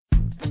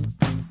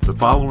The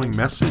following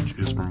message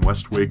is from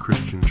Westway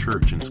Christian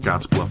Church in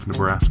Scottsbluff,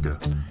 Nebraska.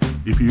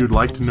 If you'd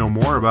like to know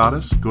more about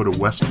us, go to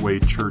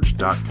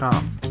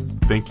westwaychurch.com.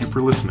 Thank you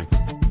for listening.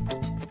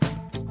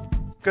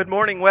 Good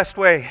morning,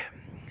 Westway.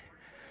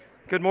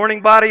 Good morning,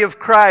 body of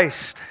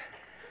Christ.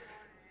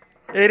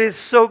 It is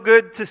so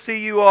good to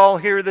see you all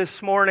here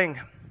this morning.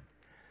 It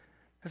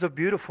was a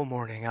beautiful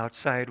morning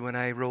outside when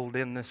I rolled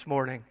in this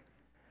morning.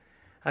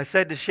 I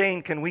said to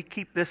Shane, can we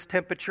keep this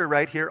temperature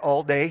right here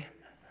all day?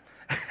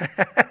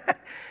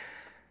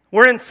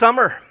 We're in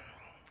summer,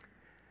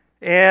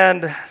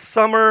 and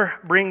summer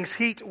brings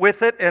heat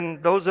with it,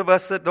 and those of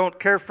us that don't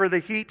care for the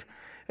heat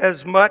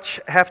as much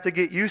have to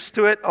get used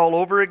to it all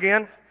over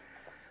again.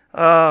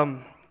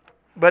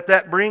 But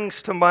that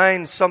brings to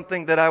mind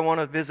something that I want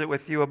to visit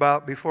with you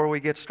about before we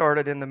get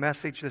started in the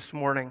message this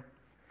morning.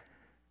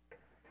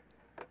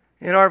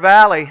 In our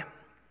valley,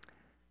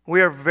 we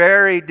are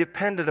very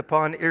dependent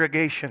upon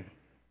irrigation.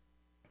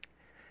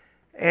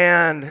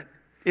 And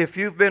if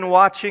you've been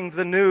watching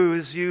the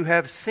news, you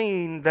have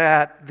seen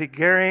that the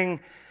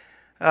Gering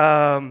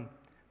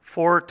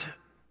Fort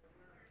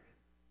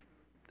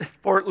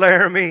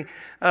Laramie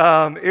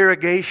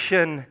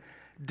irrigation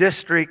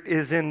district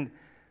is in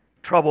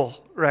trouble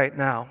right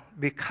now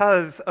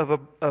because of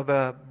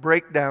a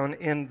breakdown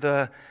in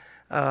the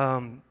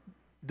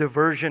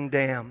diversion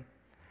dam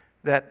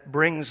that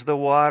brings the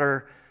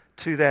water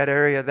to that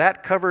area.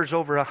 That covers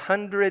over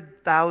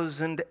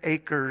 100,000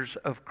 acres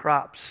of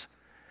crops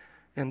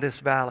in this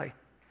valley.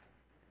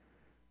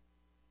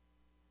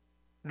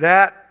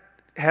 That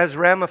has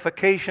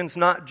ramifications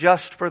not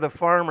just for the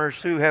farmers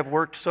who have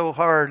worked so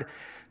hard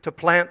to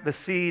plant the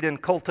seed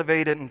and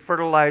cultivate it and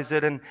fertilize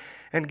it and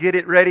get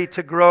it ready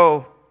to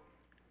grow,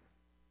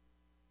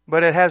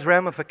 but it has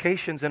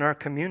ramifications in our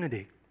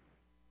community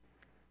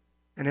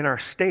and in our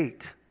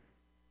state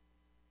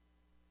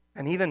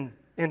and even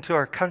into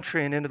our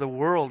country and into the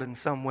world in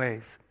some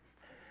ways.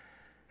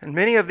 And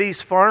many of these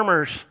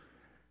farmers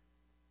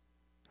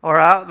are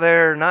out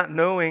there not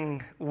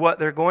knowing what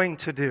they're going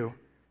to do.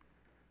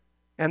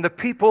 And the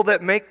people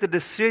that make the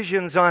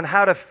decisions on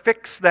how to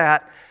fix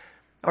that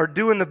are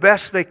doing the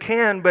best they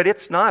can, but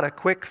it's not a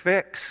quick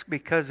fix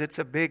because it's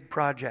a big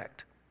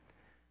project.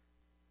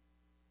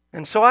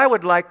 And so I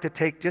would like to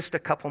take just a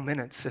couple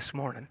minutes this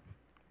morning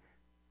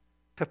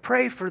to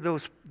pray for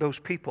those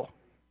people.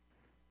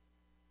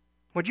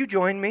 Would you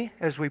join me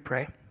as we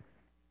pray?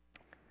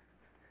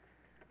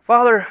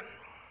 Father,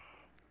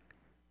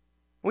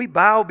 we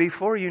bow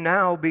before you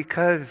now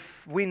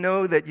because we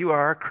know that you are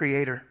our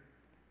Creator.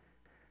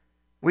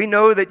 We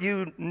know that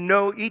you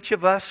know each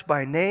of us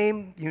by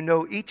name. You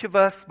know each of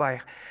us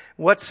by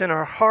what's in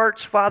our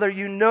hearts. Father,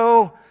 you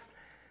know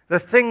the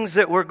things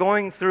that we're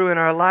going through in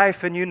our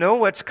life, and you know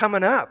what's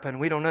coming up, and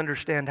we don't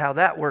understand how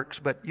that works,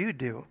 but you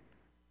do.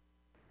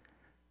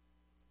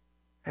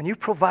 And you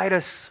provide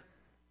us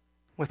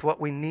with what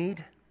we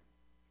need.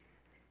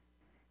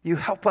 You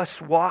help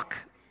us walk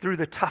through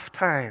the tough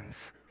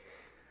times.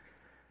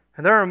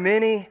 And there are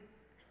many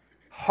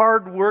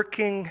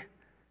hard-working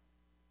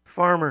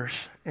farmers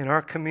in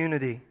our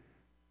community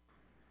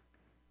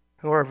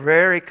who are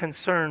very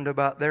concerned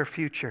about their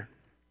future.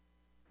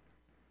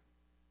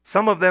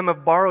 Some of them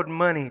have borrowed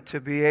money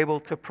to be able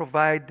to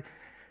provide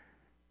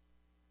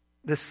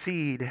the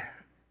seed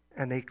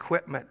and the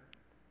equipment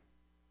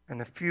and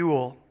the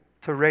fuel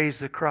to raise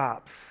the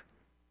crops.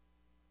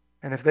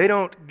 And if they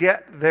don't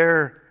get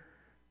their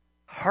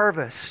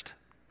harvest,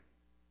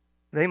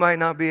 they might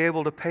not be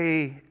able to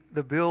pay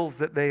the bills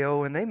that they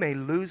owe, and they may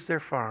lose their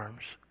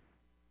farms.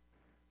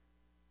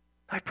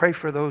 I pray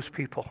for those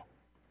people.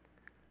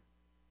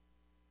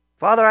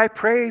 Father, I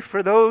pray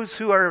for those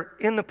who are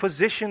in the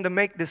position to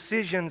make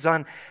decisions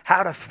on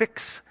how to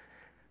fix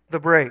the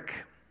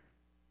break.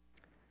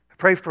 I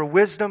pray for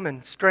wisdom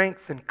and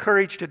strength and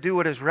courage to do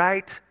what is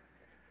right.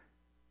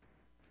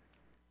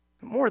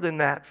 More than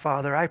that,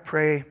 Father, I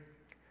pray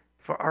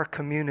for our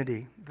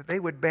community, that they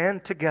would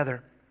band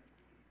together,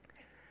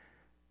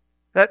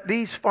 that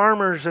these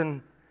farmers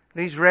and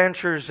these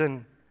ranchers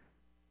and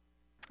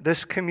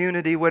this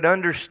community would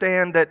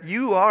understand that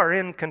you are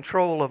in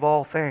control of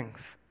all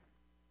things.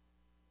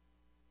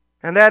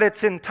 And that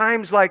it's in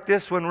times like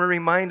this when we're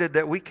reminded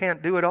that we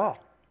can't do it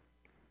all.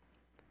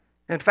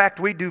 In fact,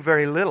 we do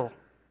very little.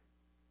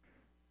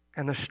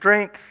 And the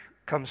strength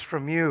comes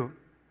from you.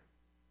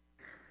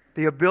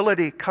 The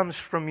ability comes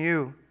from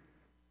you.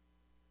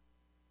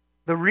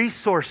 The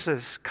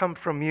resources come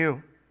from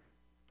you.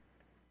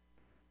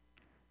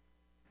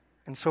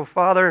 And so,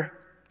 Father,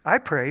 I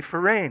pray for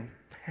rain.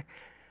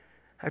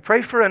 I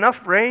pray for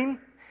enough rain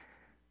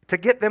to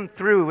get them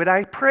through. And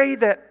I pray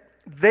that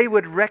they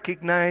would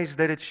recognize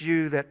that it's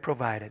you that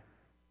provided.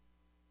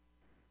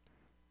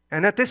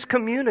 And that this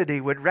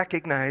community would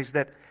recognize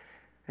that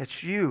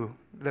it's you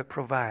that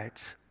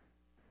provides.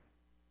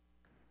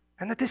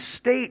 And that this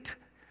state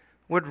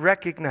would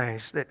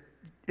recognize that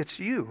it's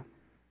you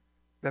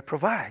that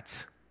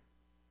provides.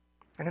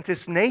 And that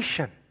this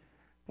nation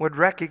would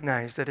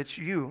recognize that it's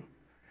you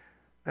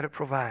that it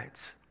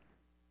provides.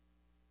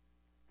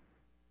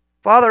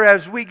 Father,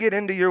 as we get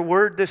into your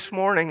word this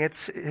morning,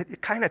 it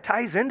kind of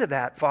ties into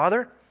that,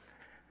 Father.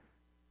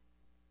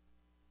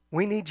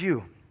 We need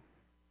you.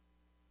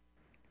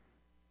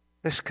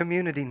 This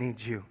community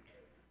needs you.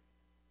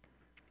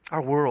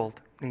 Our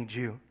world needs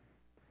you.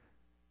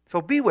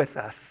 So be with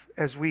us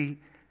as we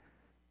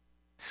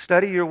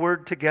study your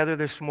word together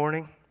this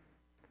morning.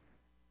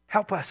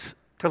 Help us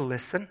to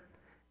listen.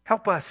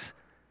 Help us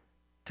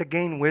to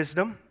gain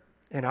wisdom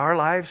in our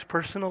lives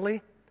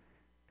personally.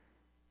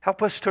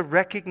 Help us to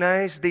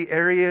recognize the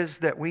areas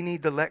that we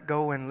need to let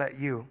go and let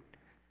you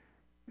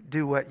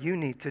do what you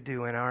need to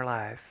do in our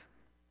lives.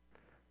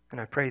 And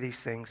I pray these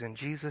things in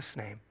Jesus'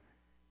 name.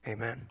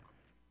 Amen.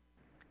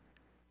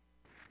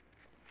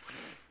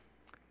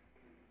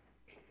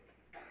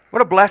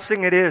 What a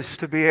blessing it is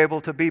to be able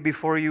to be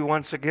before you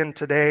once again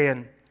today,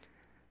 and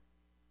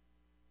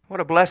what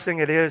a blessing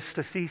it is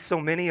to see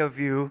so many of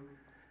you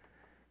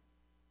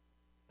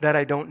that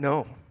I don't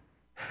know.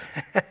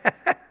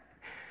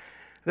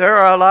 There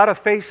are a lot of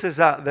faces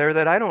out there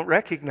that I don't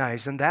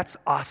recognize, and that's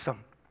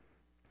awesome.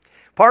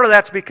 Part of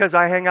that's because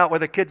I hang out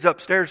with the kids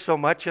upstairs so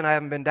much and I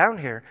haven't been down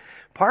here.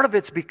 Part of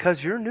it's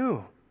because you're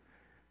new,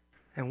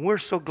 and we're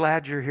so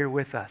glad you're here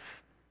with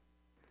us.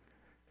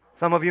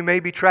 Some of you may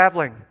be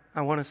traveling.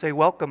 I want to say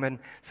welcome and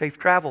safe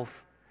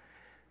travels.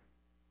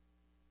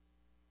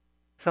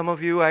 Some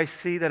of you I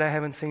see that I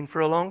haven't seen for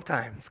a long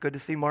time. It's good to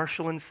see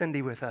Marshall and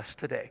Cindy with us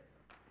today.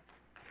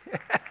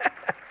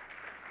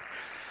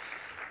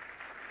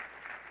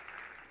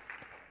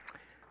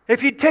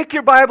 If you take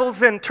your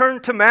Bibles and turn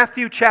to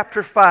Matthew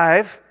chapter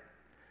 5,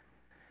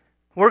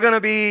 we're going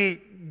to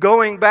be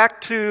going back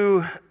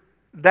to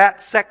that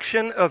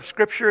section of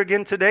Scripture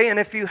again today. And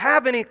if you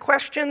have any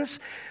questions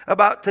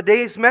about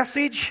today's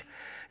message,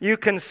 you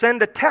can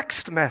send a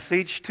text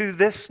message to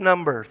this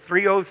number,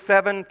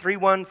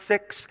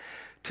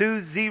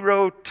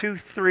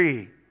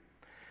 307-316-2023.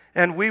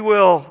 And we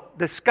will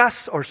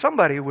discuss, or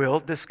somebody will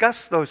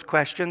discuss those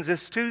questions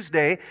this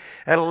Tuesday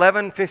at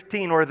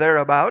 11:15 or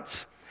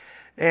thereabouts.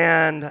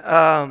 And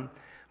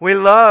we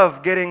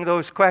love getting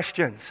those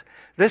questions.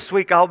 This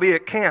week I'll be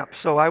at camp,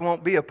 so I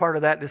won't be a part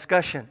of that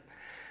discussion.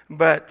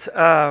 But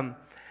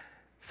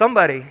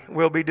somebody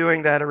will be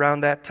doing that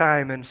around that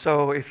time. And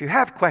so if you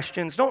have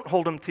questions, don't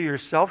hold them to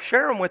yourself.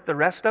 Share them with the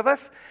rest of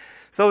us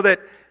so that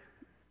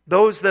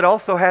those that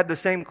also had the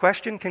same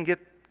question can get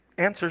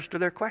answers to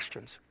their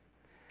questions.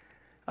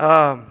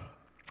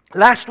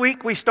 Last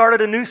week we started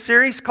a new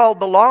series called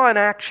The Law in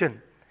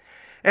Action.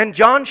 And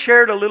John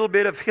shared a little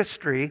bit of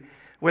history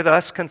with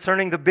us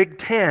concerning the Big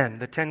Ten,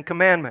 the Ten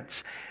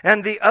Commandments,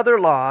 and the other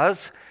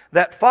laws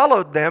that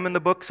followed them in the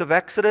books of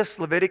Exodus,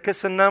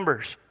 Leviticus, and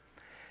Numbers.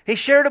 He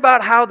shared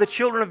about how the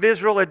children of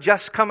Israel had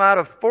just come out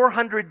of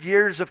 400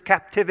 years of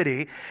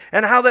captivity,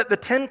 and how that the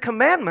Ten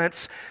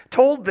Commandments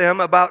told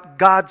them about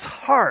God's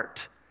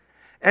heart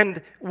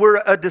and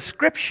were a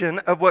description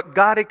of what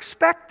God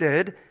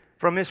expected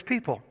from His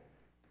people.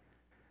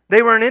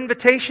 They were an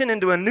invitation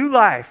into a new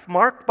life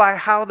marked by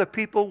how the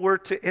people were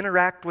to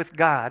interact with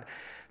God,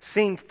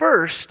 seen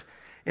first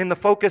in the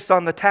focus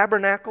on the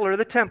tabernacle or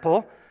the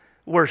temple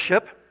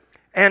worship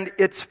and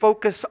its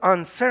focus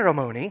on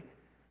ceremony,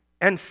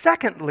 and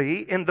secondly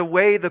in the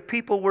way the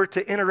people were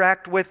to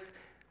interact with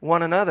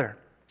one another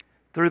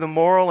through the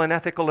moral and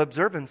ethical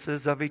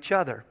observances of each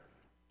other.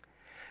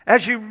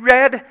 As you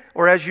read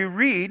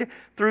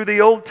through the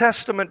Old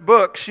Testament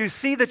books, you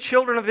see the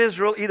children of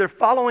Israel either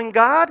following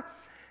God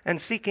and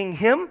seeking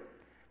Him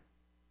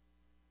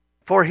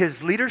for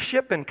His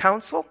leadership and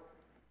counsel,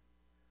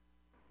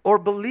 or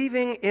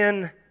believing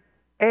in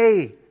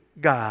a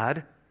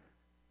God,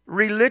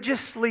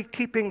 religiously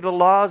keeping the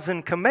laws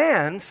and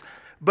commands,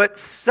 but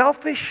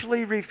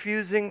selfishly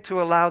refusing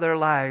to allow their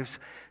lives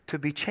to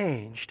be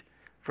changed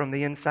from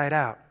the inside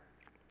out.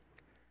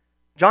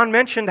 John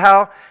mentioned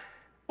how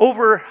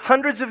over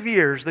hundreds of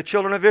years the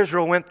children of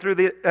Israel went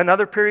through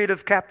another period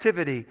of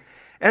captivity,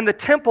 and the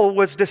temple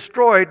was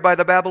destroyed by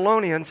the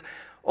Babylonians,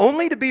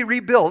 only to be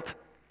rebuilt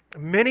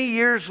many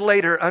years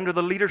later under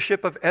the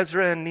leadership of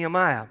Ezra and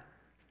Nehemiah.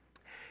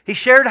 He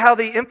shared how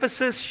the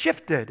emphasis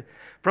shifted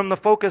from the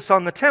focus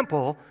on the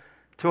temple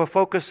to a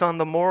focus on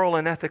the moral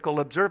and ethical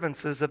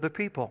observances of the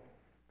people.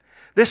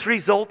 This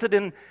resulted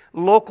in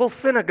local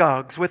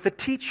synagogues with a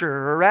teacher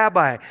or a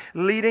rabbi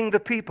leading the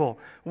people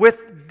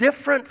with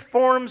different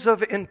forms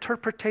of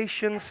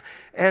interpretations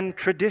and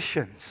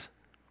traditions.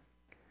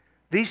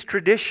 These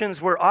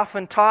traditions were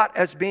often taught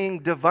as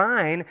being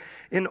divine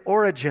in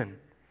origin,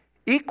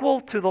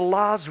 equal to the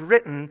laws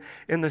written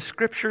in the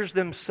Scriptures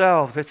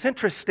themselves. It's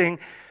interesting,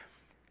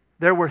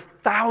 there were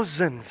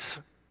thousands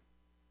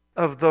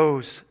of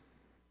those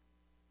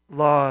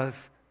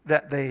laws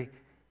that they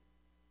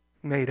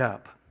made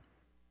up.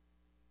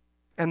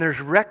 And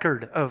there's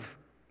record of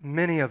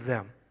many of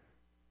them.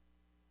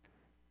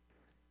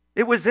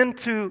 It was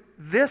into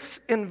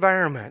this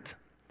environment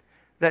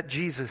that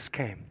Jesus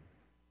came,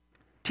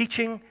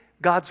 teaching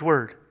God's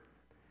Word,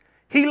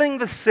 healing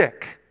the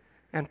sick,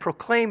 and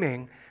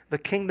proclaiming the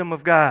kingdom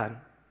of God.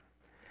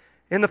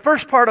 In the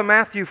first part of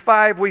Matthew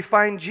 5, we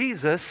find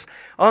Jesus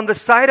on the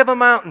side of a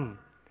mountain,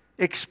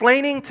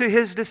 explaining to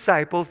his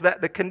disciples that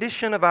the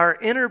condition of our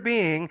inner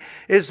being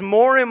is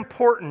more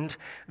important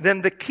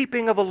than the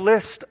keeping of a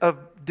list of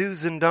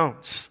do's and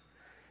don'ts.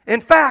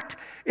 In fact,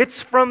 it's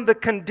from the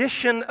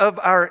condition of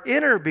our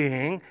inner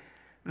being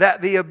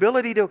that the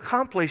ability to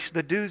accomplish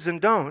the do's and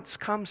don'ts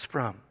comes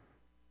from.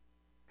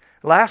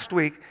 Last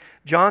week,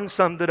 John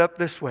summed it up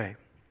this way.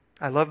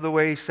 I love the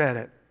way he said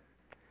it.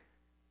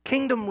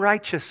 Kingdom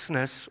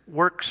righteousness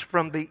works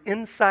from the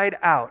inside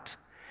out.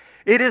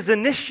 It is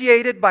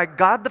initiated by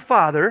God the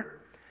Father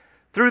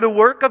through the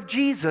work of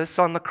Jesus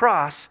on the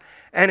cross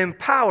and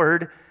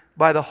empowered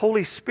by the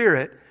Holy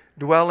Spirit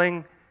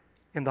dwelling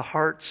in the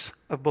hearts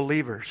of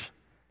believers,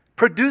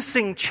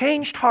 producing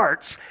changed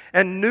hearts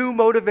and new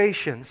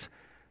motivations,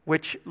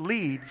 which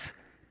leads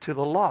to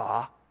the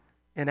law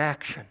in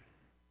action.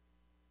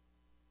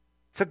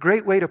 It's a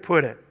great way to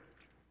put it.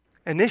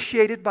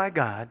 Initiated by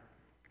God,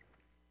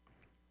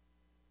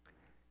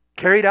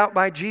 carried out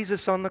by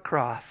Jesus on the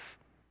cross,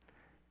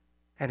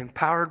 and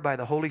empowered by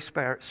the Holy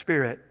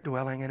Spirit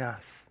dwelling in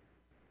us.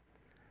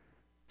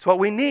 It's what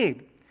we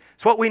need.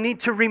 It's what we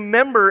need to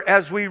remember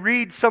as we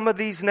read some of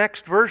these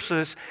next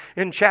verses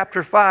in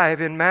chapter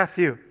 5 in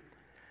Matthew.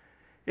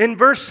 In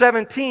verse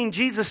 17,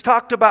 Jesus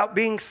talked about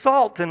being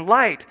salt and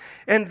light.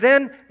 And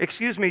then,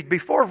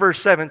 before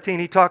verse 17,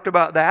 he talked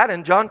about that,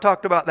 and John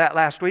talked about that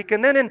last week.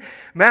 And then in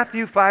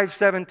Matthew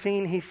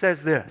 5:17, he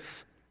says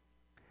this,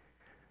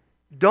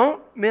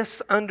 "Don't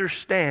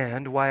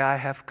misunderstand why I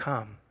have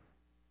come.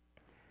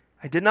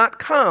 I did not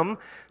come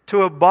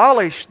to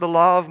abolish the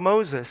law of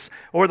Moses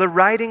or the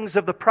writings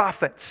of the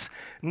prophets.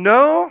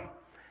 No,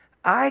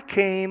 I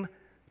came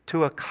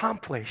to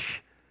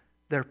accomplish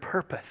their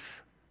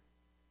purpose."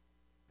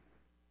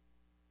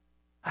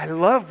 I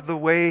love the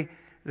way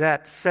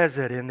that says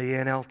it in the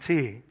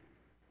NLT.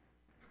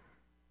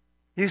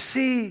 You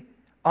see,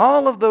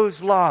 all of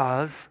those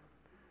laws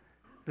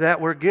that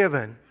were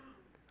given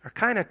are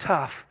kind of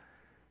tough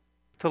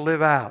to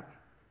live out.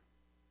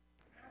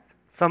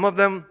 Some of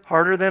them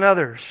harder than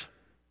others.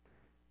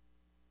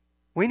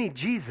 We need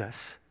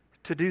Jesus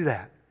to do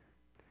that.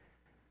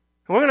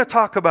 And we're going to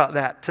talk about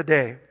that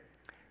today.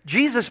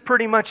 Jesus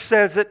pretty much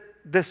says it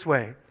this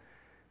way.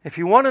 If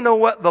you want to know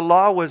what the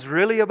law was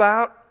really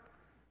about,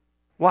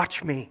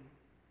 watch me.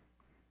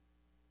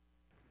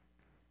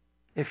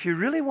 If you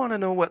really want to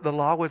know what the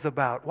law was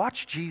about,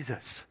 watch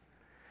Jesus.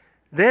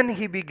 Then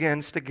he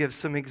begins to give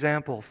some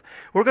examples.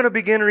 We're going to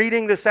begin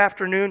reading this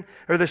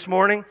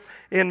morning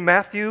in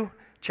Matthew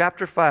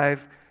chapter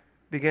 5,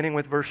 beginning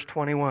with verse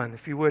 21.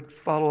 If you would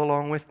follow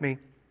along with me.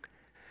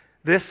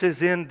 This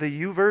is in the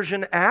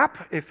YouVersion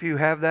app. If you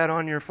have that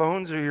on your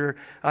phones or your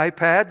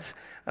iPads,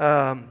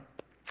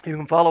 you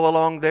can follow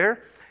along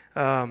there.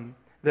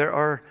 There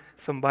are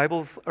some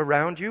Bibles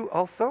around you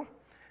also.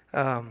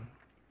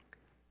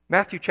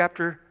 Matthew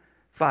chapter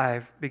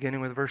 5,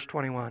 beginning with verse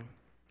 21.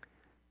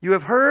 "You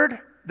have heard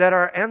that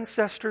our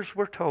ancestors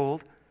were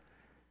told,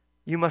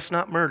 'You must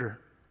not murder.'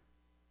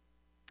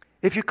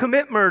 If you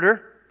commit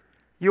murder,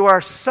 you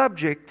are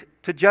subject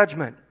to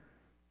judgment.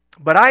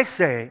 But I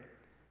say,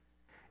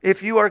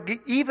 if you are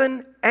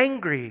even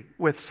angry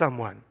with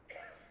someone,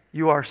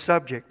 you are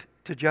subject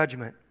to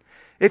judgment.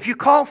 If you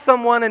call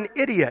someone an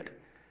idiot,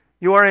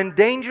 you are in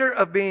danger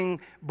of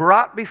being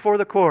brought before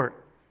the court.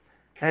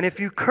 And if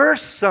you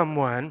curse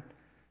someone,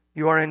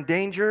 you are in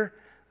danger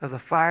of the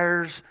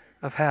fires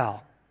of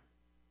hell."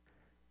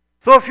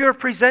 So if you're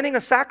presenting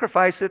a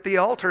sacrifice at the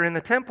altar in the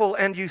temple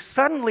and you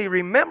suddenly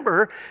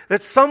remember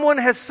that someone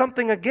has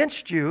something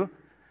against you,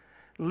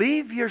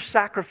 leave your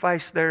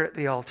sacrifice there at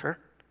the altar.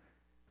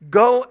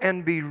 Go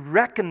and be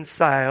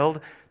reconciled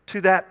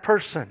to that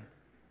person.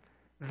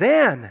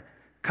 Then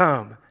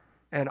come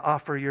and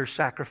offer your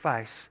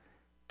sacrifice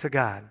to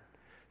God.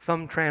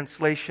 Some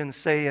translations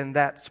say in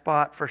that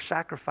spot for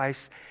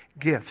sacrifice,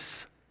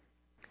 gifts.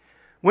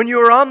 When you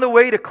are on the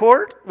way to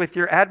court with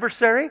your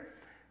adversary,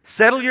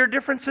 settle your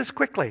differences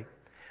quickly.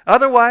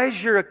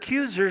 Otherwise, your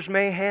accusers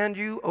may hand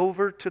you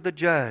over to the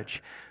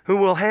judge, who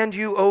will hand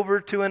you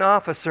over to an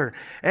officer,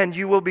 and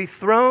you will be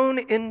thrown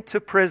into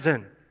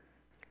prison.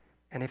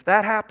 And if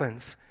that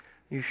happens,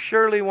 you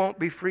surely won't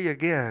be free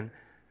again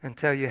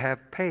until you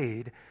have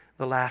paid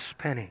the last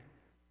penny.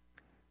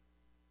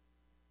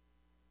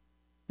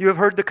 You have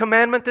heard the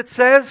commandment that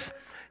says,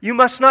 'You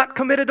must not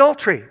commit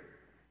adultery.'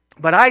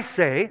 But I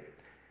say,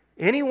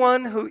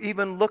 anyone who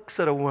even looks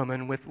at a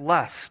woman with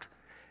lust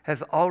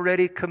has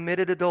already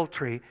committed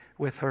adultery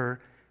with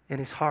her in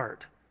his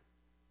heart.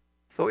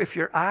 So if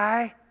your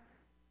eye,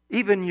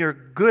 even your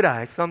good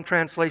eye, some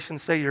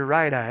translations say your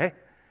right eye,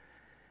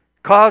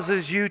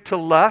 causes you to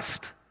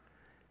lust,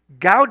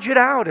 gouge it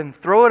out and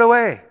throw it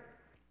away.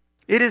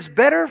 It is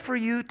better for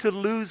you to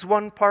lose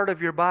one part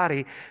of your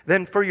body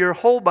than for your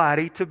whole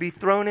body to be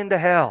thrown into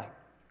hell.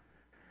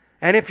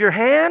 And if your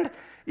hand,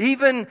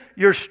 even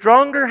your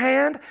stronger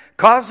hand,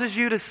 causes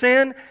you to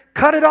sin,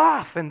 cut it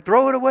off and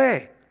throw it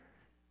away.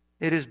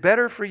 It is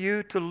better for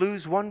you to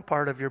lose one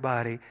part of your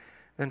body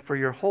than for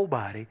your whole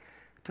body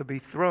to be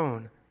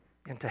thrown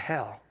into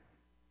hell.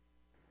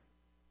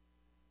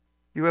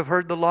 You have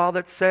heard the law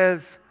that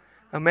says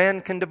a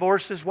man can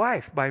divorce his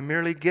wife by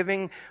merely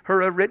giving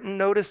her a written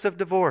notice of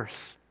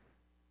divorce.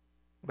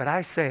 But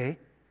I say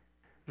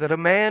that a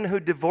man who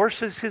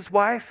divorces his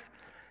wife,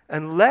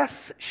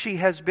 unless she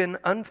has been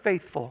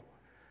unfaithful,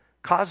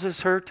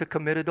 causes her to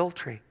commit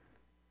adultery.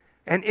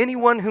 And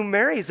anyone who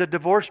marries a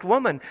divorced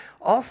woman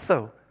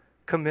also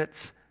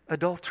commits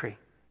adultery.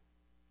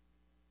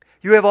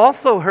 You have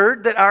also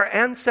heard that our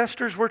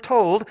ancestors were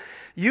told,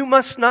 you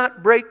must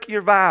not break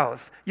your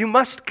vows. You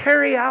must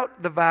carry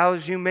out the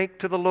vows you make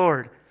to the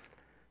Lord.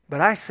 But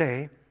I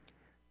say,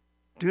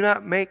 do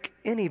not make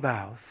any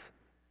vows.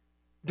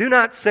 Do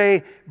not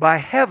say by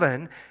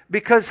heaven,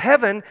 because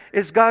heaven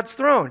is God's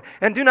throne.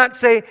 And do not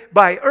say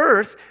by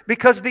earth,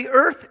 because the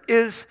earth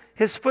is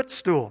his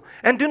footstool.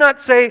 And do not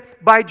say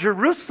by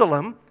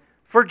Jerusalem,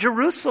 for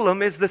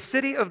Jerusalem is the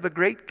city of the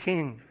great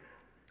king.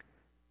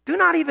 Do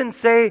not even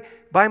say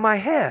by my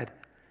head,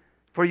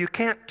 for you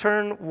can't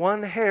turn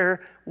one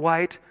hair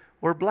white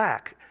or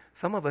black.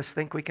 Some of us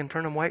think we can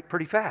turn them white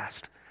pretty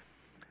fast.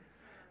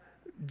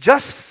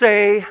 Just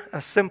say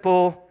a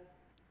simple,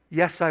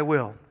 yes, I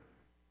will,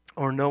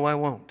 or no, I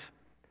won't.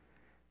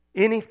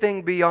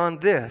 Anything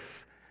beyond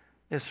this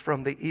is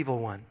from the evil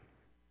one.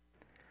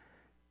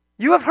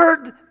 You have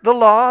heard the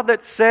law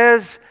that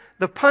says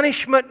the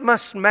punishment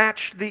must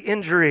match the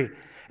injury,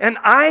 an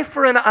eye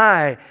for an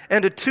eye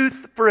and a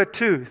tooth for a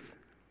tooth.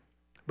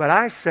 But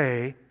I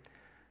say,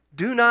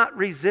 do not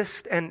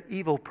resist an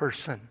evil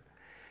person.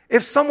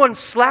 If someone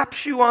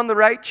slaps you on the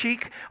right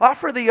cheek,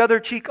 offer the other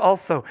cheek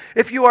also.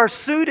 If you are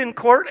sued in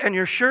court and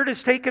your shirt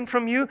is taken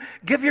from you,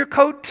 give your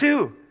coat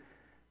too.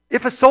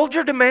 If a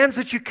soldier demands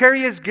that you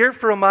carry his gear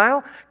for a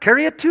mile,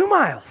 carry it 2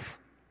 miles.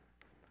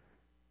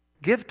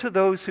 Give to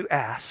those who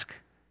ask,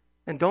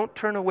 and don't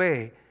turn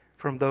away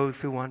from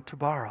those who want to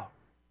borrow.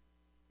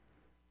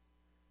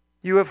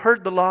 You have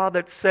heard the law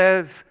that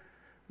says,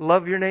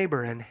 love your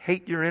neighbor and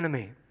hate your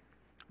enemy.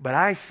 But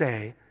I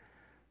say,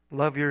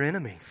 love your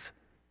enemies.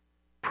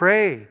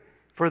 Pray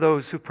for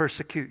those who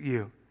persecute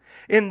you.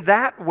 In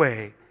that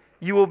way,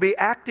 you will be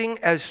acting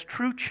as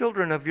true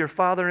children of your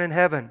Father in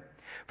heaven.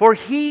 For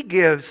He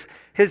gives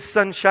His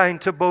sunshine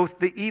to both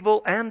the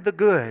evil and the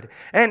good,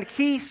 and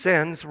He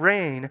sends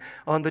rain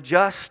on the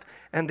just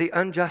and the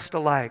unjust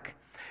alike.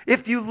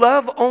 If you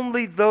love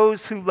only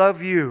those who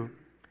love you,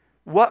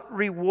 what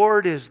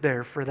reward is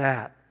there for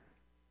that?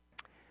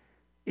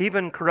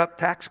 Even corrupt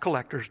tax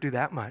collectors do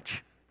that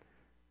much.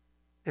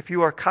 If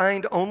you are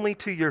kind only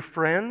to your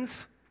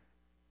friends,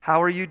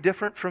 how are you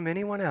different from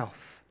anyone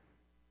else?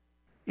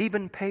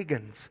 Even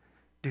pagans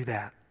do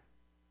that.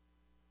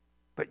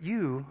 But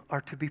you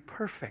are to be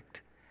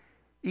perfect,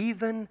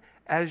 even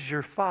as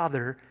your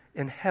Father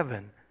in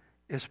heaven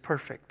is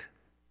perfect.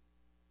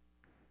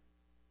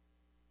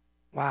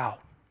 Wow.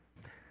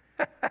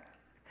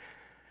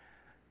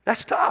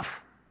 That's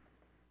tough.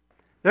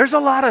 There's a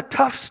lot of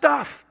tough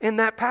stuff in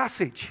that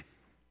passage.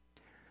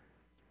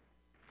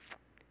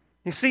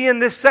 You see, in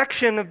this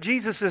section of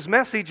Jesus'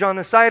 message on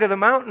the side of the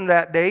mountain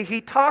that day,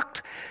 He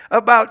talked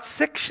about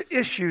 6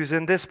 issues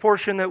in this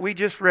portion that we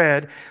just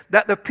read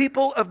that the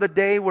people of the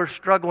day were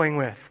struggling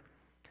with.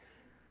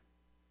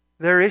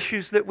 They're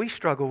issues that we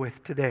struggle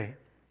with today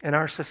in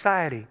our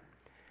society.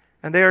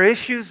 And they are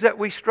issues that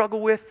we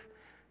struggle with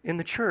in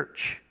the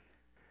church.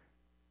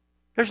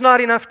 There's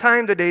not enough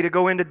time today to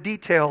go into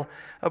detail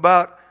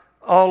about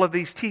all of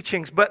these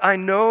teachings, but I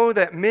know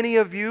that many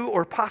of you,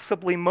 or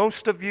possibly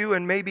most of you,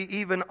 and maybe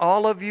even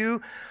all of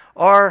you,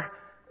 are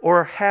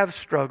or have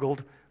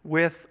struggled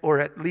with, or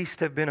at least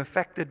have been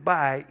affected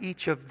by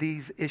each of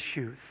these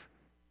issues.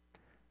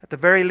 At the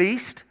very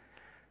least,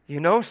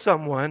 you know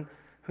someone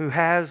who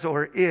has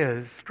or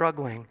is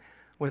struggling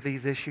with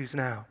these issues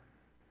now.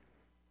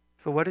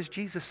 So what is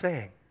Jesus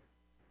saying?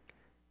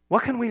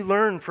 What can we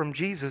learn from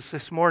Jesus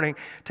this morning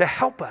to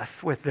help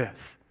us with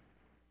this?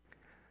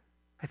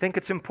 I think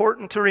it's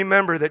important to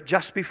remember that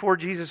just before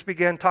Jesus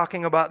began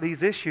talking about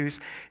these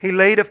issues, He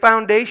laid a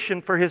foundation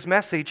for His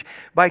message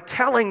by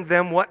telling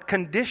them what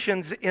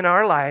conditions in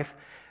our life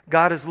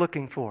God is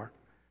looking for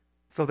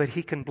so that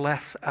He can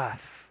bless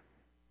us.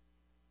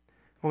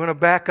 We're going to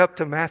back up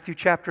to Matthew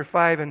chapter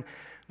 5 and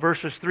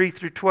verses 3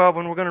 through 12,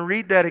 and we're going to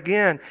read that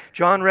again.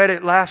 John read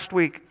it last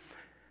week.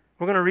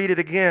 We're going to read it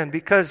again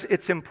because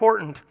it's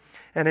important.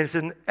 And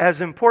as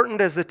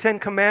important as the 10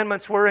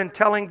 Commandments were in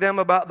telling them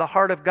about the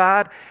heart of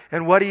God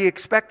and what He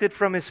expected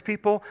from His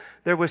people,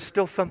 there was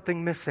still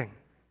something missing.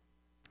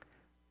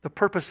 The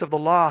purpose of the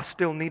law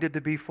still needed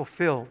to be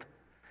fulfilled.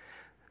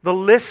 The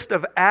list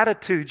of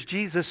attitudes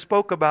Jesus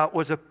spoke about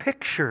was a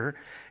picture,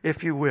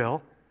 if you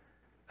will,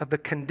 of the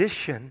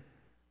condition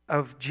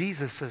of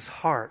Jesus'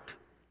 heart.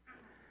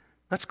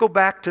 Let's go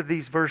back to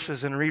these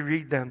verses and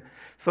reread them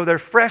so they're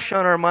fresh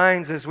on our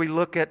minds as we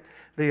look at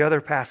the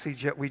other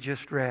passage that we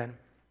just read.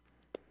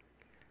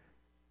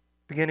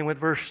 Beginning with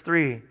verse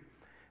 3.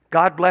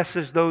 God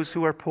blesses those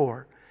who are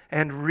poor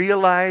and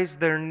realize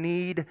their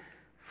need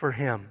for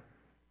Him,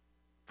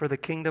 for the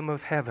kingdom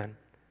of heaven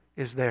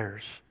is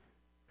theirs.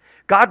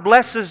 God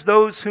blesses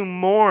those who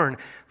mourn,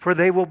 for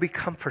they will be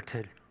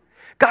comforted.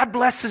 God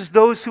blesses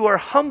those who are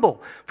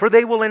humble, for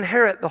they will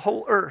inherit the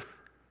whole earth.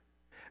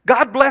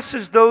 God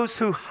blesses those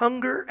who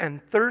hunger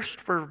and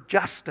thirst for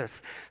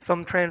justice.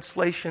 Some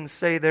translations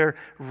say their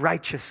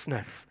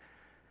righteousness,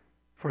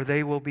 for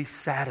they will be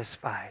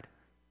satisfied.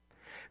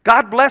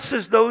 God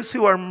blesses those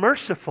who are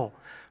merciful,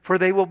 for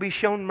they will be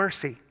shown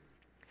mercy.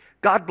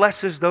 God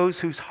blesses those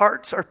whose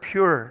hearts are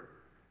pure,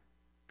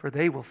 for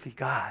they will see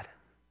God.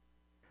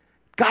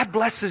 God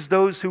blesses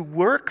those who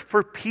work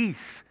for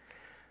peace,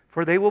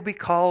 for they will be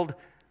called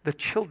the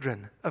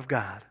children of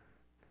God.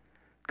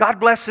 God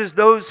blesses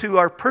those who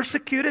are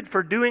persecuted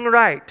for doing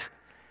right,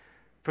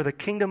 for the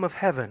kingdom of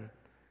heaven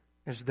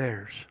is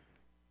theirs.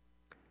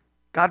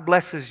 God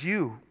blesses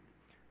you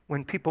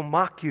when people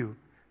mock you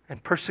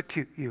and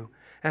persecute you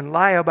and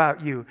lie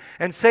about you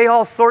and say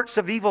all sorts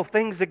of evil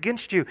things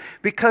against you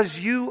because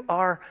you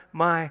are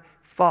my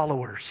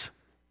followers.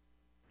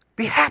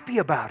 Be happy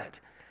about it.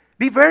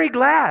 Be very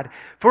glad,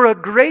 for a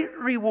great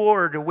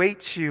reward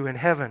awaits you in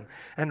heaven.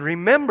 And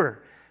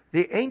remember,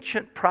 the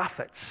ancient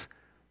prophets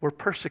were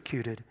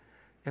persecuted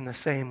in the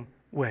same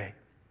way.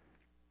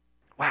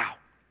 Wow.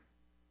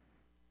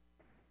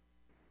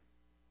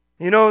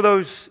 You know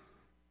those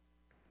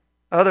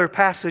other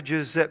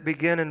passages that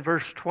begin in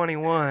verse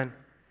 21,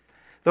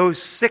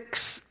 those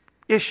 6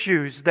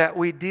 issues that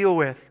we deal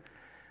with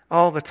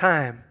all the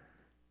time.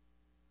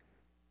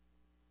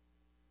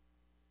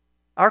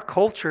 Our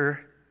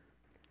culture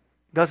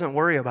doesn't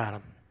worry about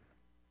them.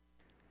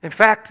 In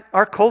fact,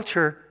 our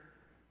culture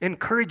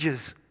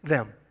encourages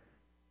them.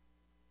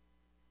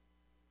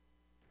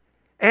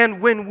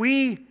 And when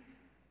we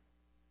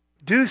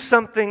do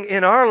something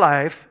in our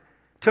life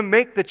to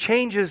make the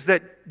changes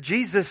that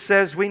Jesus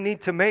says we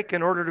need to make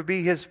in order to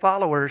be His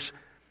followers,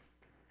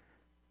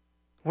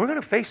 we're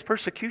going to face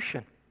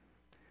persecution.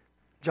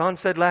 John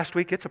said last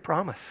week, it's a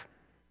promise.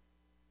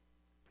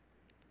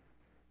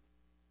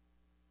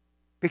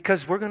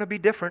 Because we're going to be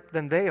different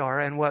than they are,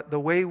 and the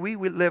way we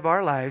live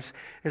our lives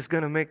is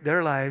going to make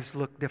their lives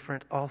look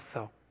different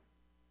also.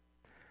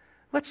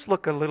 Let's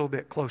look a little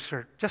bit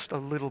closer, just a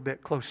little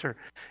bit closer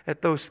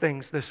at those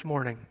things this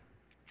morning.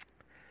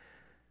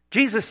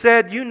 Jesus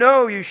said, you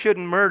know you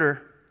shouldn't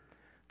murder,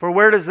 for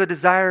where does the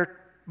desire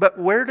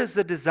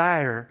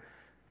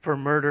for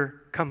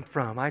murder come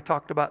from? I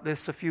talked about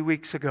this a few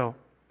weeks ago.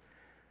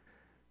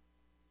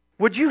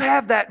 Would you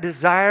have that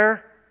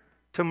desire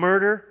to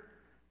murder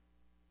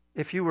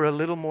if you were a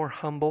little more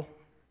humble?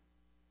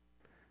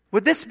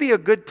 Would this be a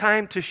good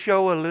time to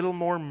show a little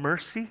more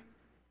mercy?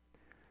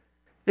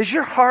 Is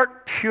your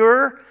heart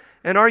pure,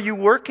 and are you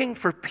working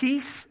for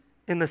peace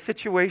in the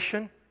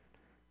situation?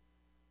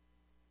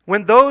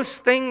 When those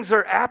things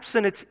are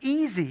absent, it's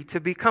easy to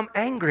become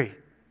angry.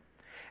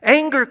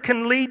 Anger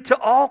can lead to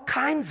all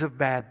kinds of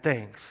bad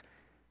things,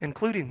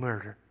 including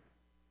murder.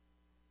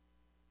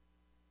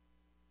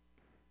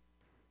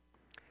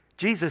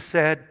 Jesus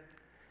said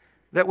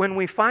that when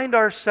we find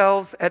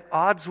ourselves at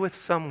odds with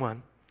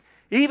someone,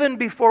 even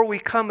before we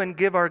come and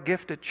give our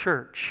gift at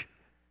church,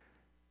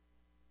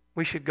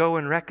 we should go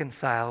and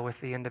reconcile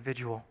with the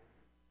individual.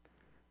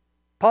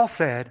 Paul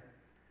said,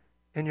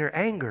 in your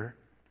anger,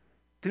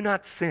 do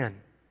not sin.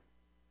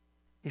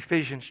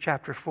 Ephesians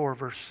chapter 4,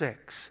 verse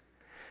 6.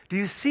 Do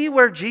you see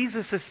where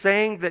Jesus is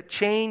saying that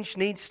change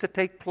needs to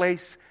take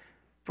place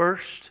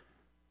first?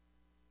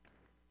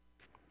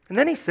 And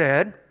then he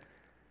said,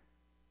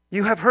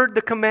 you have heard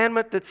the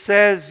commandment that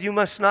says you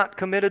must not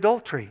commit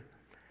adultery.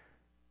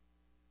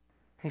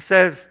 He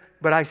says,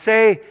 but I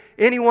say,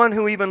 anyone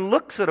who even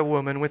looks at a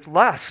woman with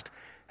lust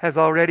has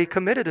already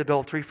committed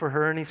adultery for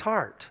her in his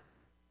heart.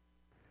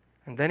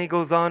 And then he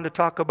goes on to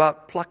talk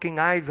about plucking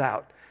eyes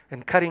out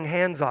and cutting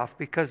hands off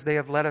because they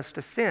have led us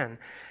to sin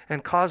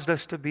and caused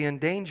us to be in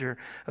danger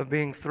of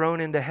being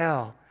thrown into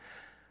hell.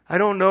 I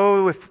don't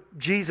know if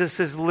Jesus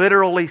is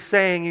literally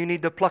saying you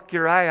need to pluck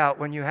your eye out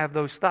when you have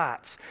those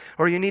thoughts,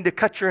 or you need to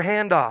cut your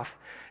hand off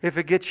if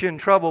it gets you in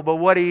trouble. But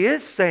what he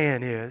is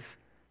saying is,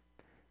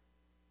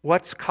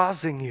 what's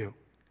causing you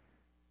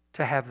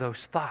to have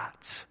those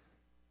thoughts?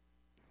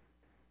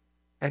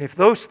 And if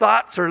those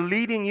thoughts are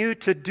leading you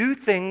to do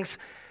things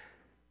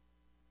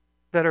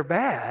that are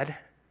bad,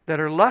 that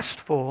are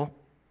lustful,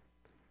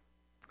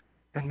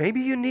 and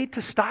maybe you need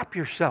to stop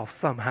yourself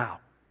somehow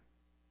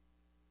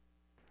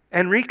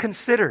and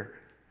reconsider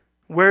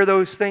where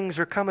those things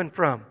are coming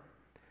from.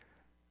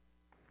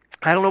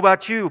 I don't know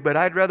about you, but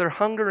I'd rather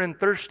hunger and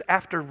thirst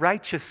after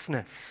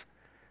righteousness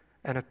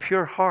and a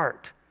pure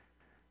heart,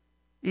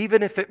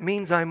 even if it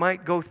means I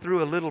might go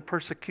through a little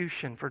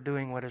persecution for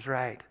doing what is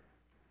right.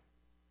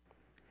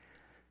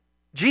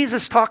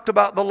 Jesus talked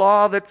about the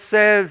law that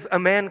says a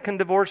man can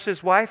divorce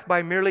his wife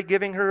by merely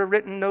giving her a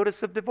written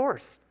notice of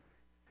divorce.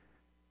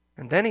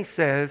 And then he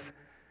says,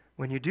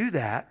 when you do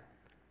that,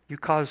 you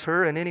cause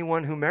her and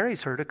anyone who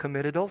marries her to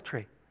commit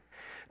adultery.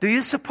 Do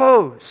you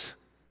suppose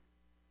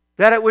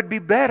that it would be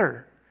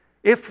better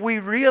if we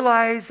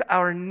realize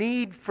our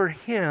need for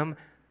Him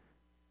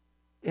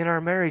in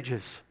our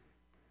marriages?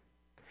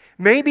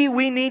 Maybe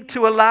we need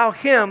to allow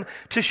Him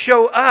to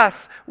show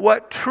us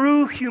what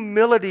true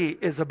humility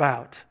is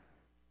about.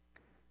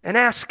 And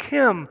ask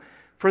Him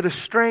for the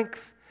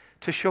strength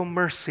to show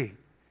mercy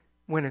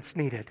when it's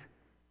needed.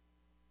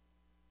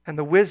 And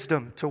the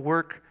wisdom to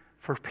work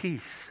for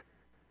peace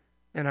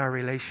in our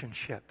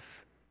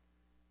relationships.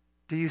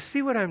 Do you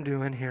see what I'm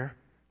doing here?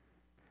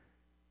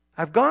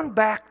 I've gone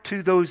back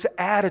to those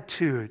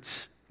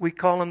attitudes. We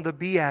call them the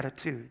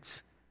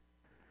Beatitudes.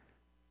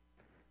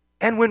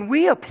 And when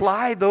we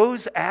apply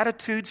those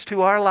attitudes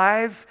to our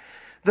lives,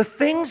 the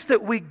things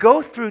that we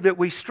go through, that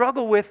we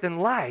struggle with in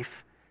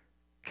life,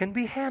 can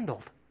be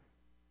handled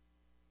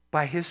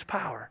by His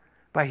power,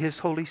 by His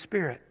Holy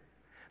Spirit.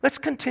 Let's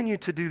continue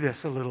to do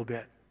this a little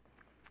bit.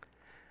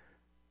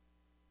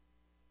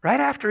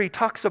 Right after he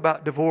talks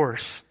about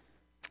divorce,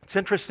 it's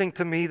interesting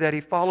to me that he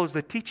follows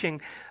the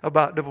teaching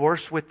about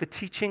divorce with the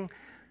teaching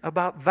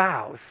about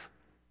vows.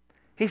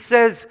 He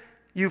says,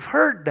 you've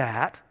heard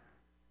that.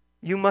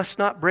 You must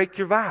not break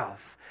your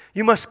vows.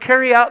 You must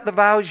carry out the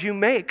vows you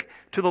make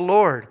to the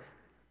Lord.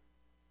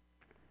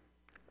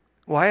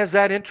 Why is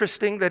that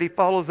interesting that he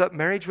follows up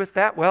marriage with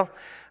that? Well,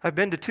 I've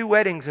been to 2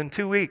 weddings in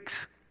 2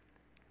 weeks.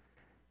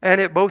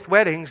 And at both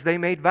weddings, they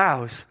made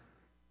vows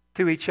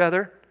to each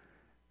other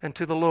and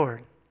to the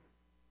Lord.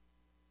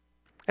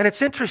 And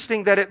it's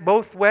interesting that at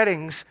both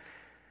weddings,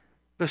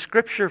 the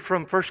scripture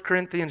from 1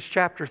 Corinthians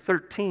chapter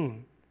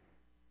 13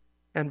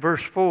 and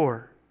verse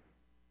 4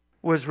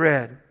 was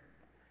read.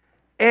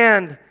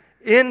 And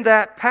in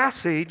that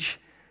passage,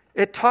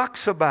 it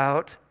talks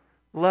about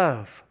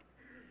love.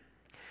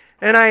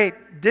 And I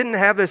didn't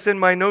have this in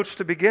my notes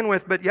to begin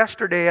with, but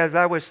yesterday as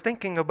I was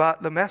thinking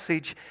about the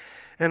message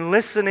and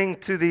listening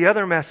to the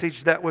other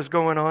message that was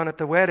going on at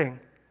the wedding,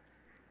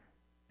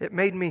 it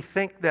made me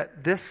think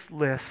that this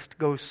list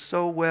goes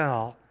so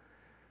well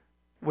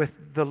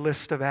with the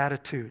list of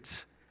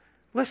attitudes.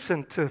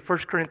 Listen to 1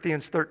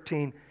 Corinthians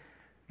 13,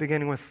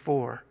 beginning with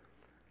 4.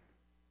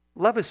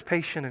 Love is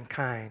patient and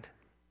kind.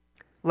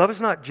 Love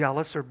is not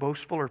jealous or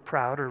boastful or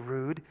proud or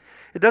rude.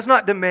 It does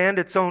not demand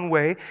its own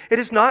way. It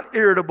is not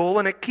irritable,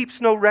 and it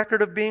keeps no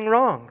record of being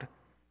wronged.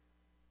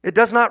 It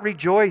does not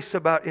rejoice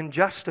about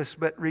injustice,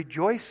 but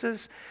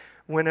rejoices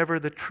whenever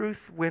the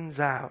truth wins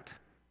out.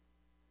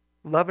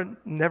 Love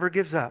never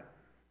gives up,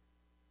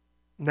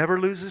 never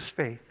loses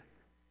faith,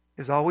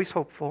 is always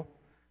hopeful,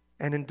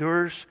 and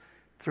endures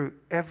through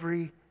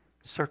every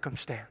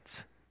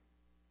circumstance.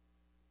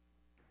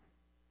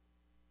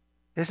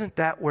 Isn't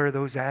that where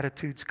those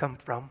attitudes come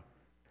from?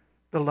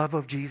 The love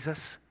of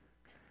Jesus?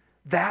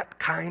 That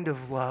kind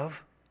of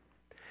love.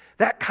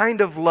 That kind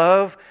of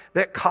love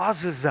that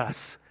causes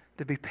us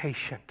to be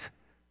patient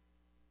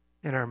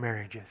in our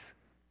marriages.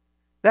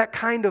 That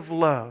kind of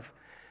love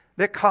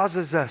that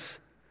causes us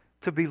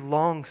to be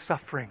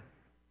long-suffering.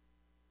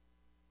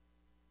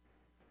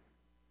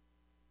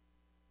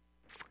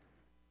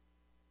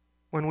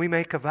 When we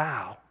make a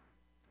vow,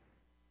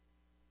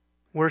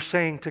 we're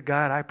saying to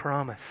God, I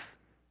promise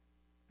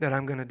that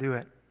I'm going to do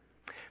it.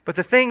 But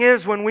the thing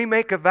is, when we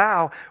make a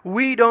vow,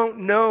 we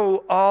don't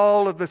know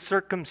all of the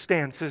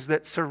circumstances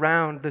that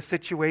surround the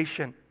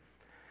situation.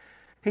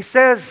 He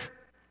says,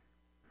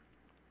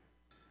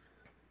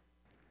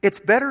 it's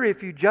better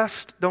if you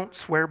just don't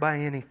swear by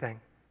anything.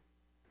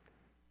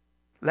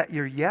 Let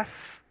your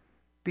yes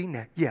be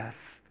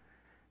yes,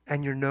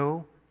 and your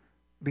no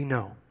be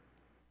no.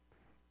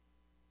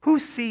 Who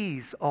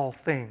sees all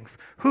things?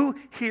 Who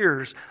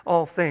hears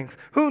all things?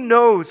 Who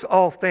knows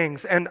all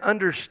things and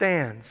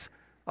understands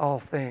all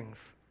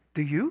things?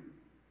 Do you?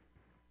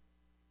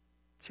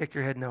 Shake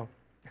your head no.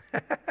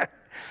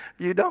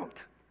 You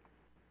don't.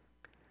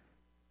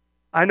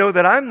 I know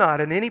that I'm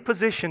not in any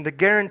position to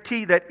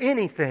guarantee that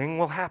anything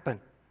will happen.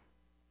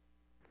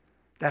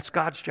 That's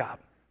God's job.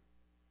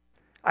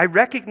 I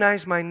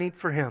recognize my need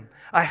for Him.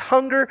 I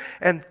hunger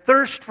and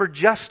thirst for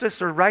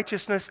justice or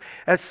righteousness,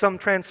 as some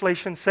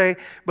translations say,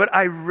 but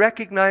I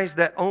recognize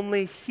that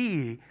only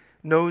He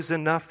knows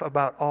enough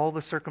about all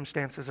the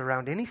circumstances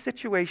around any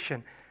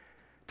situation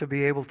to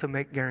be able to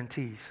make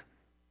guarantees.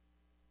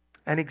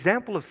 An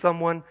example of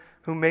someone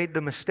who made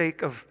the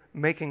mistake of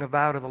making a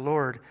vow to the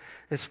Lord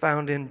is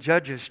found in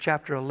Judges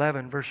chapter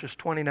 11, verses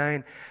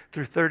 29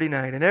 through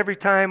 39. And every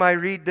time I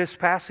read this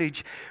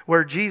passage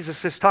where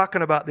Jesus is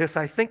talking about this,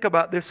 I think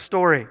about this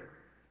story.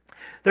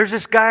 There's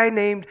this guy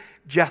named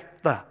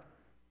Jephthah.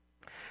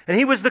 And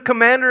he was the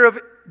commander of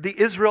the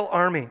Israel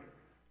army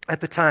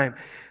at the time.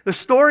 The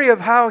story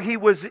of how he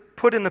was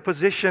put in the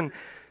position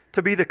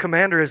to be the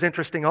commander is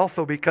interesting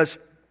also, because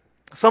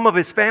some of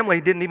his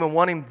family didn't even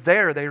want him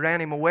there. They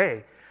ran him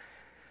away.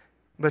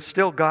 But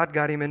still, God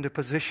got him into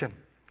position.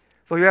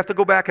 So you have to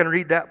go back and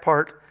read that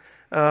part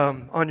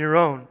on your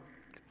own.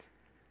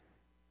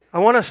 I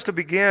want us to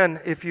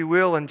begin, if you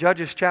will, in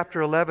Judges chapter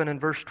 11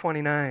 and verse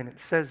 29. It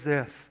says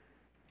this.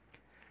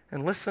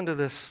 And listen to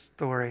this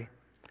story.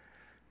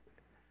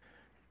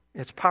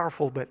 It's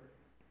powerful but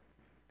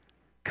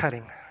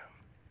cutting.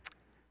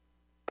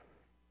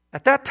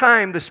 At that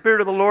time, the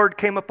Spirit of the Lord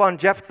came upon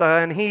Jephthah,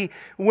 and he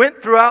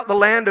went throughout the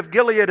land of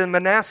Gilead and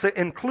Manasseh,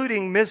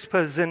 including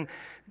Mizpahs in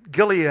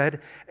Gilead.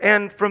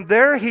 And from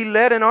there, he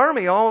led an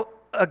army all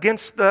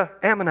against the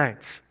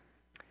Ammonites.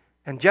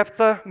 And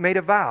Jephthah made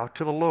a vow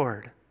to the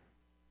Lord.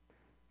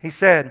 He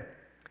said,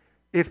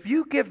 "If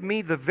you give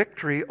me the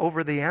victory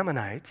over the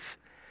Ammonites,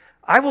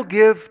 I will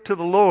give to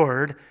the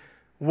Lord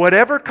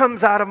whatever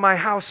comes out of my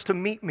house to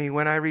meet me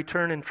when I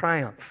return in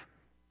triumph.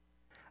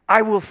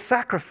 I will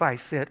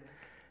sacrifice it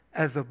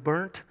as a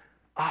burnt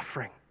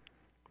offering."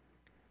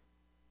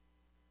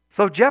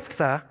 So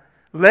Jephthah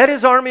led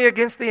his army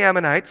against the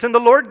Ammonites, and the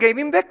Lord gave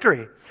him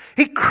victory.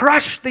 He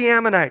crushed the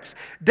Ammonites,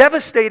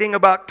 devastating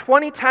about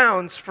 20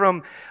 towns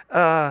from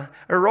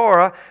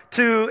Aurora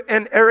to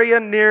an area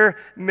near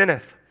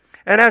Minnith,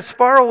 and as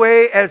far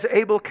away as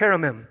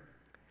Abel-Keramim.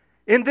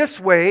 In this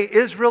way,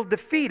 Israel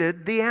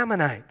defeated the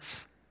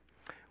Ammonites.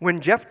 When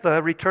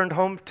Jephthah returned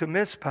home to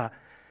Mizpah,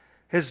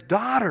 his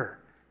daughter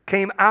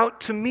came out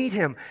to meet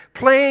him,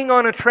 playing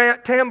on a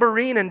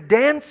tambourine and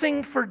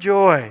dancing for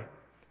joy.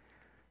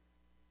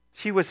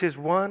 She was his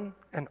one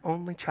and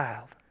only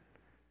child.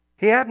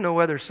 He had no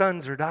other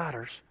sons or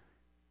daughters.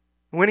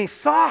 When he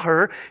saw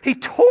her, he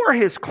tore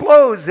his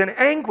clothes in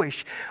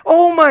anguish.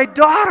 "Oh, my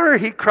daughter,"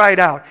 he cried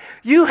out,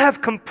 "you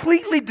have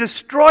completely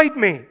destroyed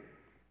me.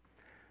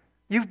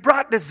 You've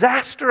brought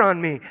disaster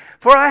on me,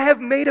 for I have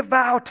made a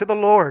vow to the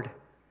Lord,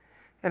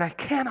 and I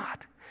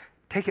cannot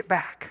take it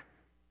back."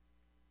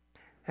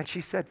 And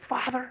she said,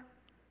 "Father,"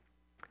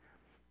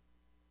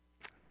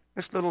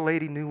 this little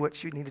lady knew what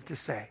she needed to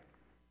say.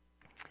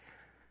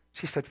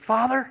 She said,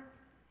 "Father,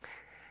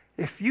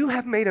 if you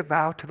have made a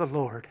vow to the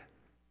Lord,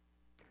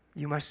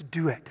 you must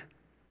do it.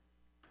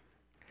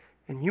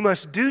 And you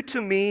must do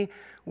to me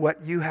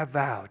what you have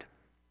vowed.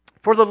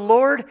 For the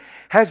Lord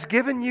has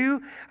given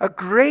you a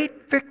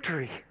great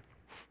victory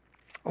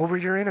over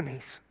your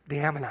enemies, the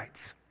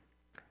Ammonites.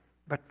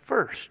 But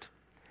first,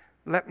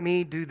 let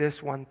me do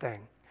this one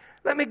thing.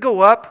 Let me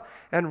go up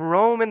and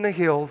roam in the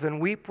hills and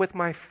weep with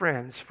my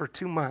friends for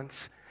 2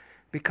 months,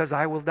 because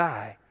I will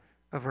die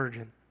a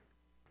virgin."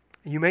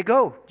 "You may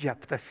go,"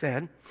 Jephthah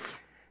said.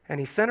 And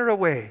he sent her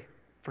away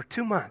for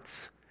 2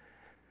 months.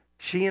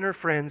 She and her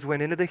friends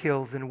went into the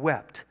hills and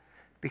wept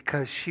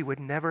because she would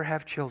never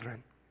have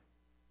children.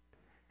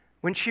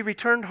 When she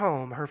returned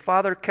home, her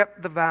father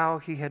kept the vow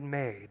he had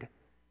made,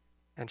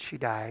 and she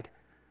died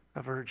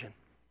a virgin.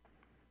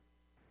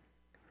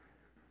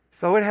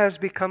 So it has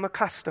become a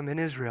custom in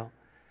Israel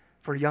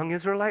for young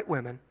Israelite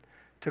women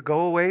to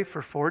go away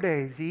for 4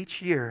 days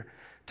each year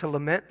to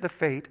lament the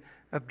fate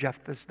of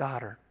Jephthah's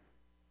daughter.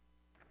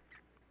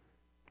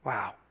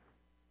 Wow.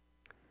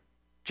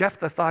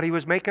 Jephthah thought he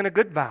was making a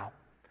good vow.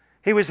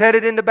 He was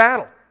headed into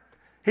battle.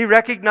 He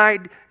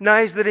recognized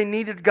that he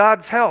needed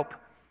God's help.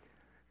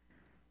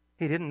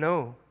 He didn't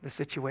know the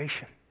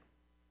situation.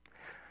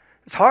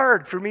 It's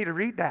hard for me to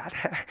read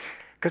that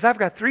because I've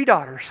got 3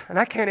 daughters and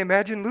I can't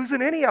imagine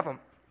losing any of them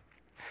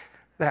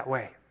that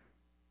way.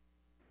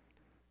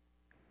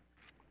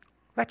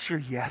 Let your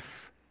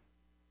yes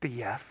be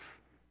yes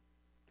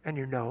and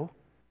your no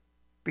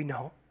be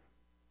no.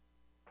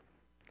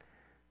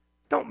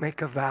 Don't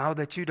make a vow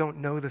that you don't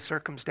know the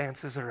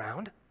circumstances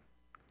around.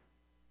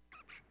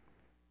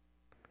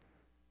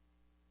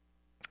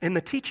 In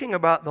the teaching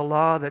about the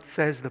law that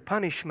says the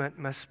punishment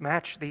must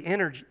match the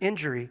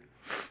injury,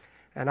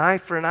 an eye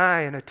for an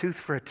eye and a tooth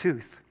for a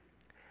tooth,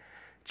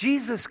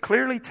 Jesus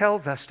clearly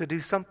tells us to do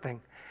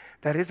something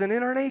that isn't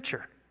in our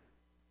nature.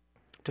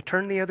 To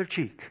turn the other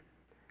cheek,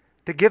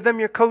 to give them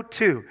your coat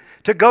too,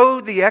 to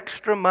go the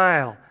extra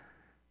mile,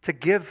 to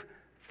give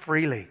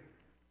freely.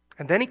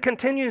 And then he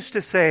continues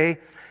to say,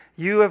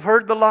 you have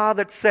heard the law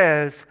that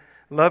says,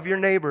 love your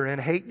neighbor and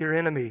hate your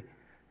enemy.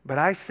 But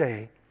I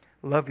say,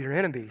 love your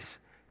enemies.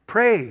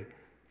 Pray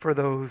for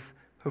those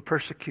who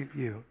persecute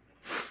you.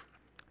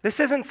 This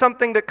isn't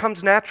something that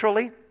comes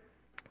naturally.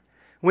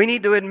 We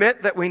need to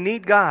admit that we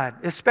need God,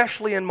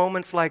 especially in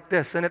moments like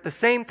this. And at the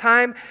same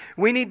time,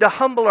 we need to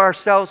humble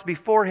ourselves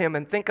before Him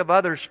and think of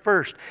others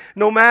first,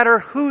 no matter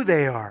who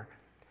they are.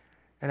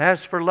 And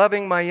as for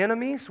loving my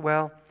enemies,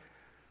 well,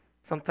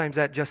 sometimes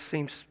that just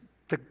seems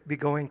to be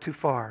going too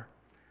far.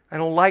 I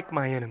don't like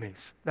my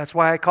enemies. That's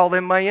why I call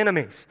them my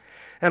enemies.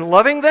 And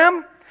loving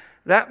them,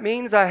 that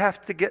means I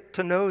have to get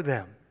to know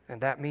them.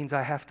 And that means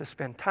I have to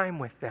spend time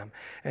with them.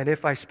 And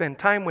if I spend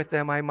time with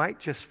them, I might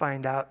just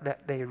find out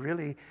that they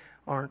really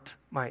aren't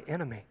my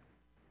enemy.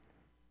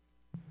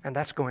 And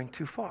that's going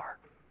too far.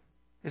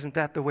 Isn't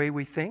that the way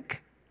we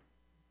think?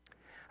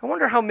 I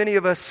wonder how many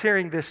of us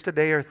hearing this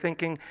today are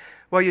thinking,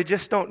 well, you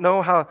just don't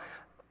know how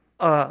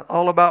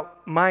all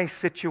about my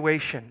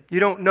situation. You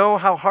don't know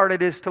how hard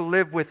it is to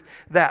live with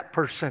that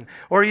person.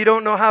 Or you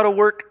don't know how to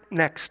work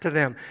next to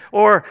them.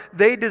 Or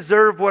they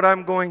deserve what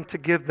I'm going to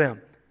give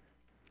them.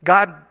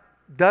 God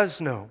does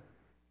know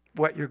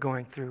what you're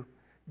going through.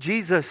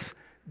 Jesus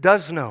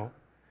does know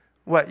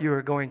what you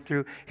are going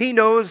through. He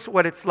knows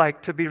what it's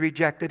like to be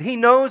rejected. He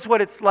knows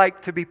what it's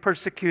like to be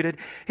persecuted.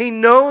 He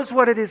knows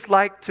what it is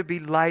like to be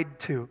lied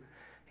to.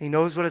 He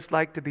knows what it's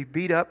like to be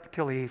beat up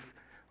till he's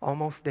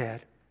almost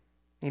dead.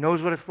 He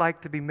knows what it's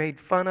like to be made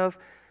fun of.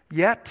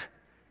 Yet,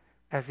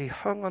 as he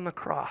hung on the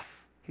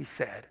cross, he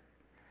said,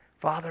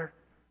 Father,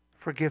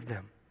 forgive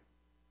them,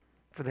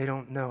 for they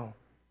don't know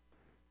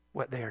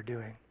what they are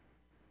doing.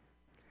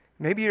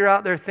 Maybe you're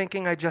out there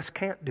thinking, I just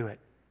can't do it.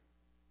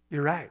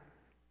 You're right.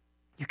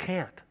 You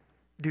can't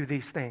do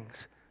these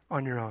things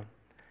on your own.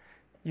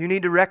 You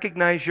need to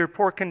recognize your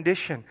poor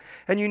condition,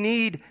 and you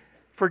need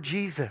for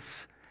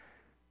Jesus.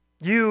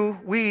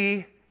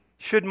 We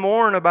should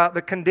mourn about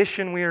the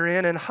condition we are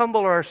in and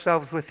humble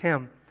ourselves with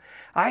Him.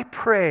 I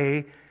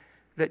pray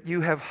that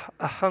you have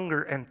a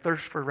hunger and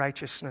thirst for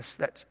righteousness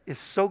that is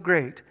so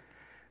great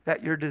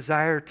that your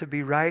desire to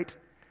be right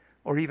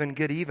or even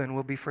get even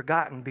will be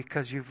forgotten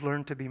because you've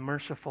learned to be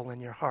merciful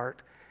in your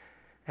heart,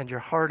 and your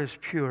heart is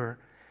pure,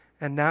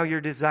 and now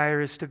your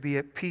desire is to be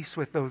at peace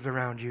with those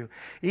around you,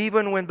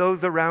 even when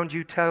those around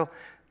you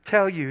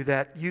tell you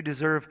that you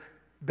deserve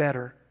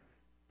better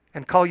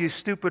and call you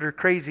stupid or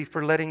crazy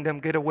for letting them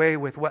get away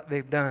with what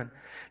they've done.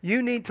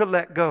 You need to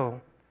let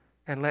go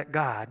and let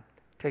God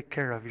take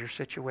care of your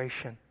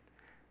situation.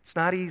 It's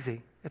not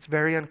easy. It's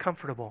very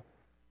uncomfortable.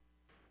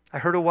 I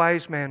heard a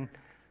wise man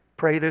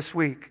pray this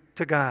week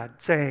to God,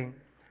 saying,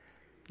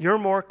 you're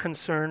more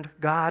concerned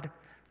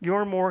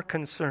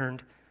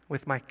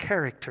with my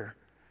character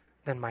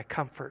than my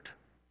comfort.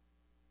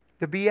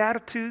 The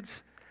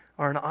Beatitudes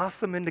are an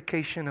awesome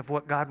indication of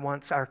what God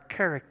wants our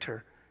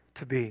character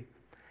to be.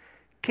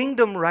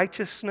 Kingdom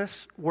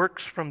righteousness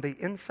works from the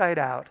inside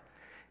out.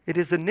 It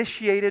is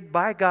initiated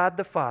by God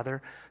the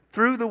Father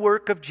through the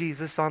work of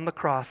Jesus on the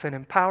cross and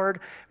empowered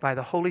by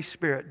the Holy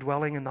Spirit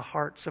dwelling in the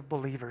hearts of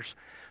believers,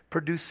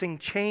 producing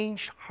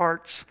changed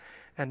hearts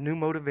and new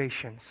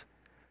motivations,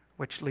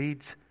 which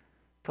leads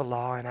to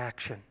law and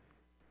action.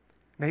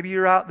 Maybe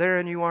you're out there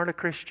and you aren't a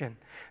Christian.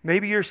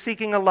 Maybe you're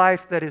seeking a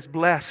life that is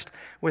blessed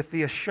with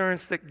the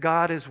assurance that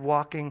God is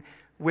walking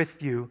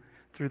with you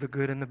through the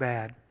good and the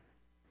bad.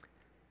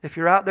 If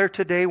you're out there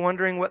today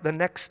wondering what the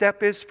next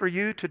step is for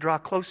you to draw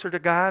closer to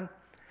God,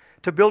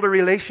 to build a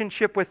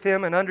relationship with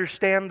Him and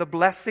understand the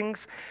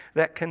blessings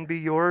that can be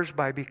yours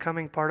by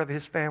becoming part of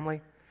His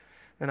family,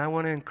 then I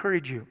want to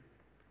encourage you.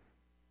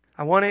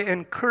 I want to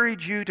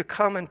encourage you to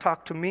come and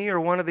talk to me or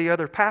one of the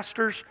other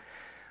pastors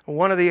or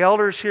one of the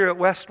elders here at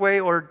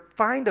Westway, or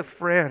find a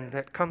friend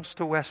that comes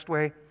to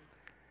Westway,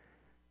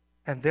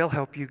 and they'll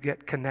help you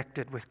get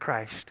connected with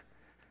Christ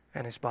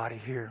and His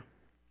body here.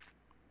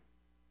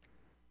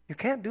 You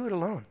can't do it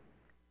alone.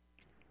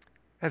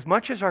 As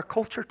much as our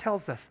culture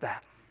tells us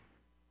that.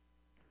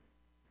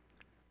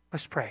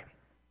 Let's pray.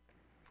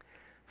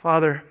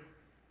 Father,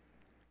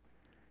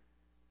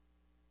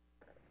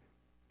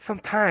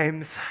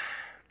 sometimes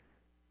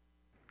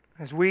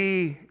as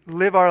we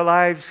live our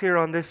lives here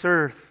on this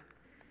earth,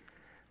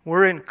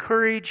 we're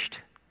encouraged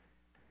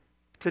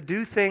to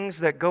do things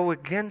that go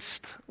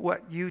against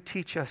what you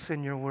teach us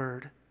in your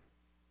word.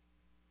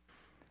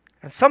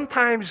 And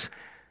sometimes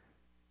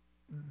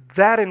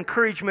that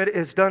encouragement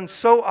is done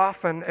so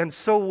often and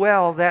so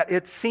well that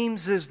it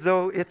seems as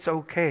though it's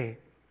okay.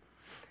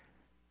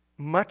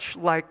 Much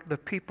like the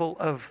people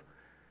of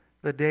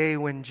the day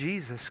when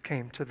Jesus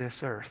came to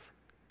this earth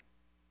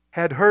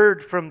had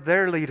heard from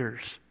their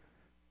leaders,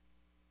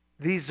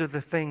 these are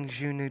the things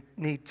you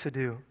need to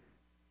do.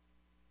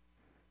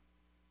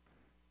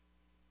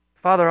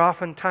 Father,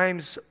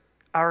 oftentimes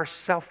our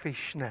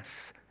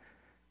selfishness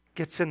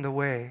gets in the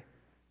way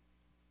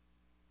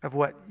of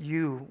what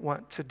you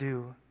want to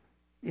do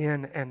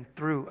in and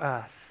through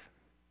us.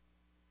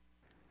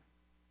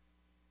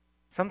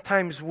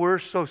 Sometimes we're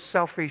so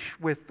selfish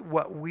with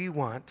what we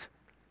want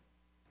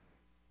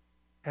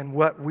and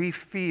what we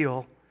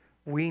feel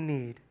we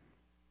need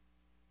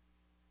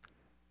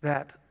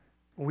that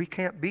we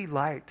can't be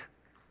light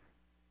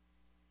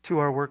to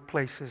our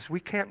workplaces.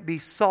 We can't be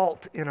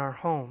salt in our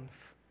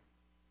homes.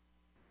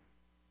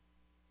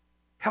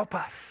 Help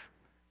us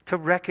to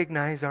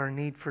recognize our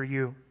need for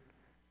you.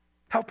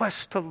 Help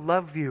us to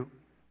love you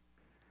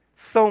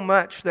so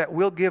much that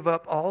we'll give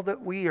up all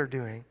that we are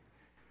doing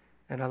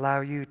and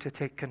allow you to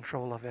take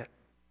control of it.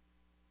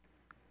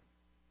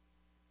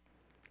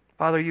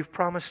 Father, you've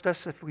promised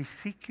us if we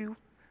seek you,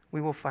 we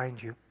will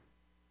find you.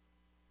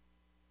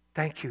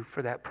 Thank you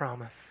for that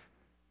promise.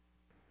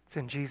 It's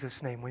in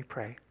Jesus' name we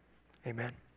pray. Amen.